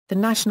The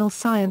National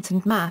Science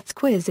and Maths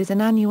Quiz is an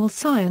annual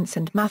science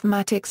and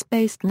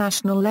mathematics-based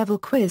national-level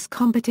quiz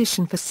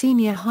competition for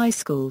senior high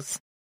schools.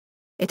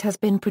 It has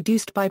been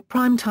produced by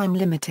Primetime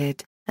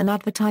Limited, an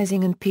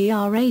advertising and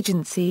PR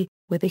agency,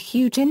 with a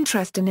huge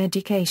interest in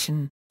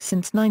education,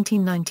 since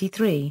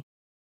 1993.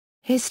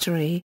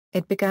 History: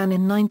 it began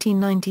in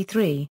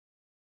 1993.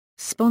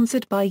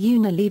 Sponsored by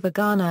Unilever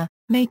Ghana,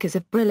 makers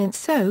of Brilliant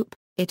Soap,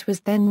 it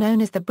was then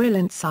known as the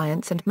Brilliant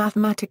Science and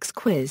Mathematics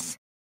Quiz.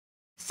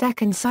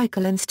 Second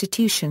cycle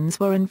institutions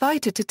were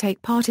invited to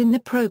take part in the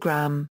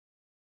program.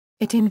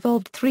 It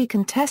involved 3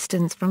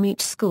 contestants from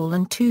each school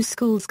and 2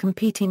 schools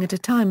competing at a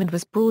time and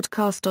was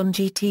broadcast on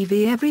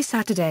GTV every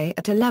Saturday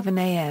at 11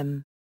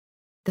 a.m.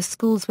 The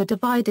schools were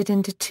divided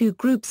into 2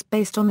 groups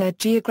based on their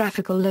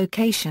geographical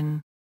location.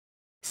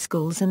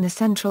 Schools in the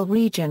Central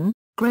Region,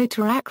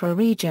 Greater Accra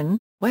Region,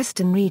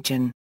 Western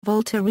Region,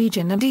 Volta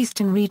Region and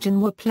Eastern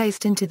Region were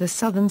placed into the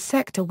Southern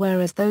sector,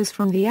 whereas those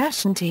from the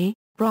Ashanti,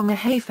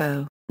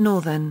 Brong-Ahafo,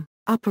 Northern,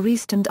 Upper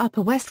East and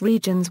Upper West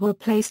regions were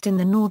placed in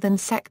the Northern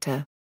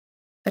sector.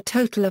 A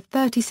total of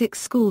 36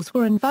 schools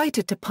were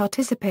invited to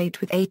participate,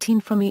 with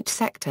 18 from each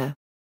sector.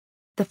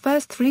 The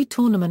first 3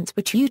 tournaments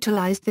which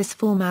utilized this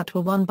format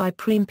were won by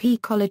Primetime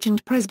College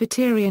and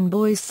Presbyterian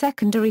Boys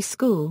Secondary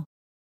School.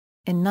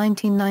 In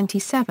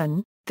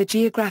 1997, the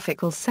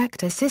geographical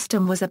sector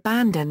system was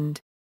abandoned.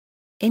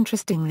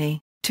 Interestingly,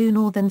 2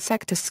 Northern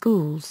sector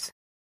schools,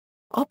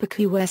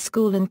 Opokuwe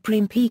School and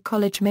Primetime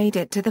College, made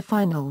it to the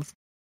finals.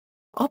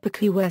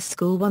 Opokuwe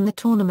School won the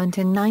tournament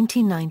in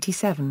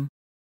 1997.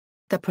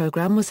 The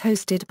program was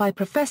hosted by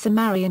Professor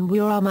Marion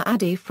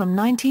Wiorama-Addy from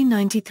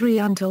 1993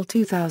 until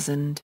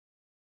 2000.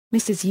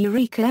 Mrs.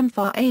 Eureka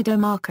Mfa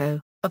Adomako,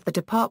 of the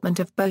Department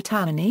of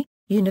Botany,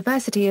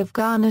 University of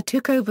Ghana,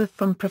 took over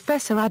from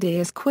Professor Addy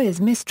as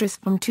quiz mistress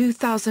from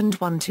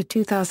 2001 to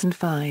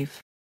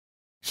 2005.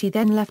 She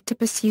then left to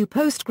pursue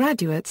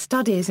postgraduate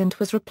studies and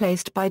was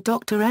replaced by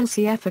Dr.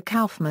 Elsie Effa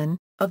Kaufman,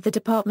 of the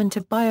Department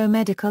of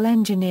Biomedical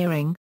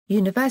Engineering,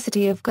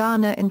 University of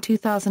Ghana, in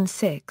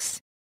 2006.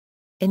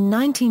 In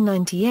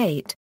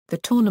 1998, the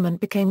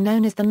tournament became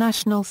known as the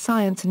National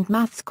Science and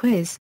Maths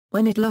Quiz,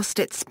 when it lost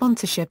its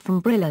sponsorship from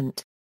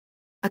Brilliant.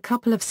 A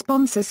couple of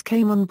sponsors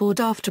came on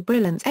board after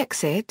Brilliant's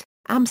exit: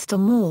 Amstel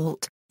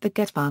Malt, the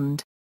Get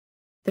Fund.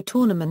 The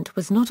tournament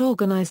was not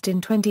organized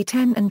in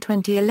 2010 and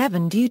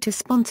 2011 due to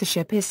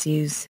sponsorship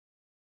issues.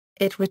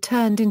 It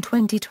returned in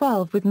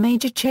 2012 with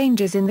major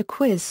changes in the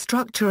quiz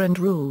structure and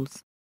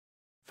rules.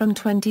 From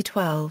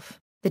 2012,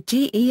 the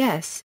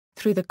GES,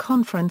 through the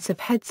Conference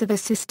of Heads of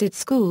Assisted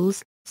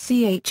Schools,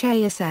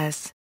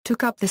 CHASS,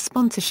 took up the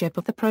sponsorship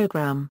of the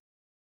program.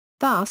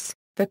 Thus,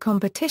 the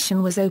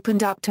competition was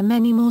opened up to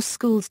many more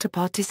schools to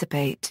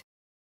participate.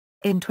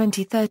 In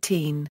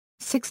 2013,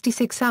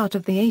 66 out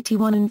of the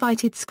 81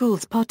 invited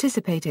schools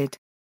participated.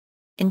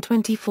 In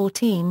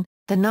 2014,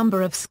 the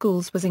number of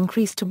schools was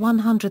increased to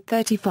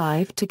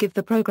 135 to give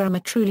the program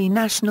a truly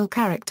national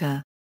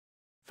character.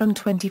 From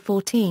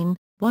 2014,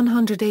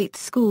 108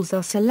 schools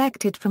are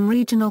selected from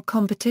regional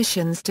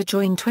competitions to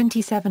join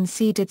 27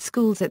 seeded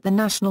schools at the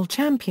national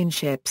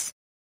championships.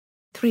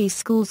 3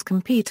 schools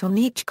compete on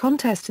each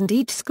contest and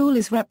each school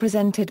is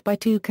represented by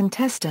 2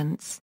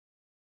 contestants.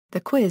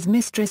 The quiz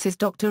mistress is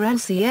Dr.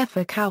 Elsie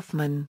Effa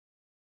Kaufman.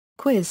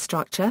 Quiz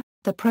structure: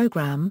 the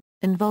program,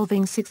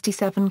 involving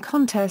 67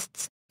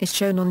 contests, is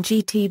shown on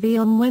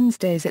GTV on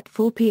Wednesdays at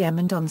 4 p.m.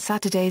 and on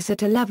Saturdays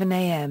at 11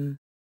 a.m.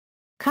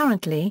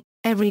 Currently,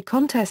 every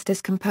contest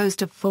is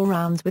composed of 4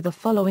 rounds with the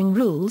following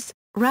rules.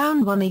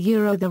 Round 1: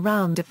 the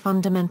round of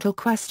fundamental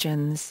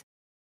questions.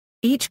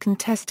 Each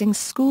contesting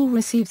school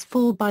receives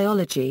 4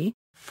 biology,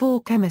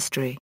 4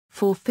 chemistry,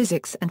 4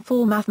 physics and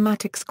 4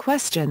 mathematics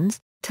questions,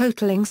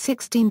 totaling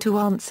 16 to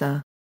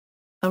answer.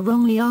 A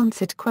wrongly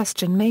answered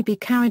question may be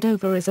carried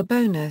over as a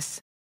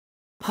bonus.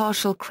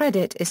 Partial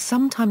credit is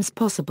sometimes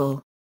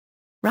possible.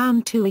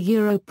 Round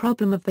 2: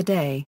 problem of the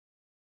day.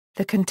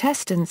 The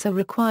contestants are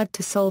required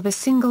to solve a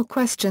single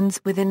question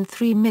within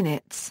 3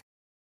 minutes.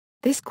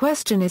 This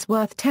question is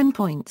worth 10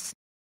 points.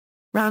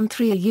 Round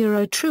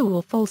 3: true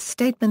or false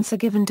statements are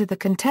given to the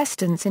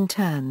contestants in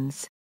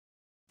turns.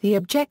 The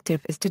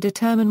objective is to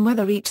determine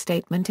whether each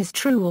statement is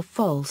true or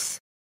false.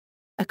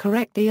 A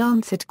correctly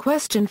answered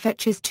question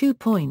fetches 2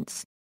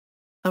 points.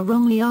 A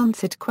wrongly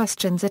answered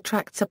question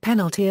attracts a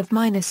penalty of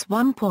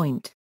 -1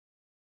 point.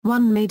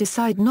 One may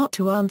decide not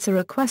to answer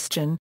a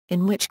question,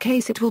 in which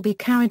case it will be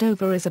carried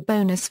over as a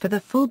bonus for the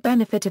full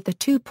benefit of the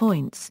 2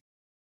 points.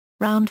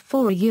 Round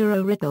 4: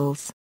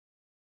 riddles.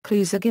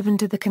 Clues are given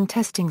to the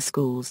contesting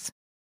schools.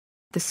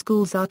 The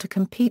schools are to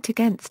compete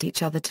against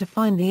each other to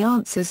find the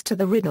answers to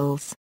the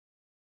riddles.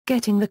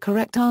 Getting the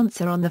correct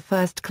answer on the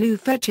first clue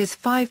fetches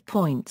 5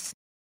 points.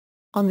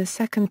 On the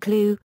second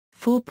clue,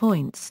 4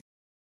 points.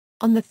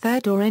 On the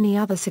third or any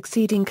other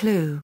succeeding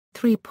clue,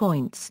 3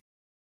 points.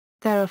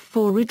 There are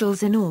 4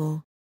 riddles in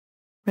all.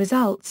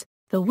 Results: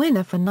 the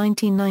winner for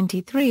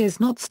 1993 is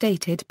not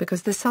stated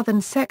because the Southern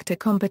Sector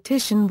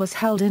competition was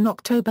held in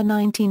October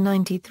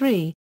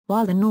 1993,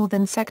 while the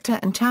Northern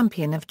Sector and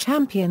Champion of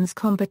Champions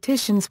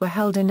competitions were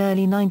held in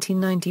early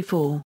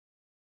 1994.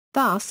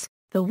 Thus,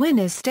 the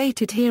winners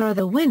stated here are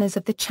the winners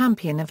of the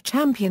Champion of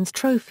Champions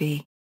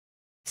trophy.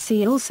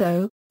 See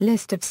also,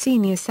 List of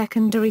senior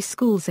secondary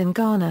schools in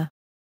Ghana.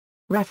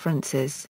 References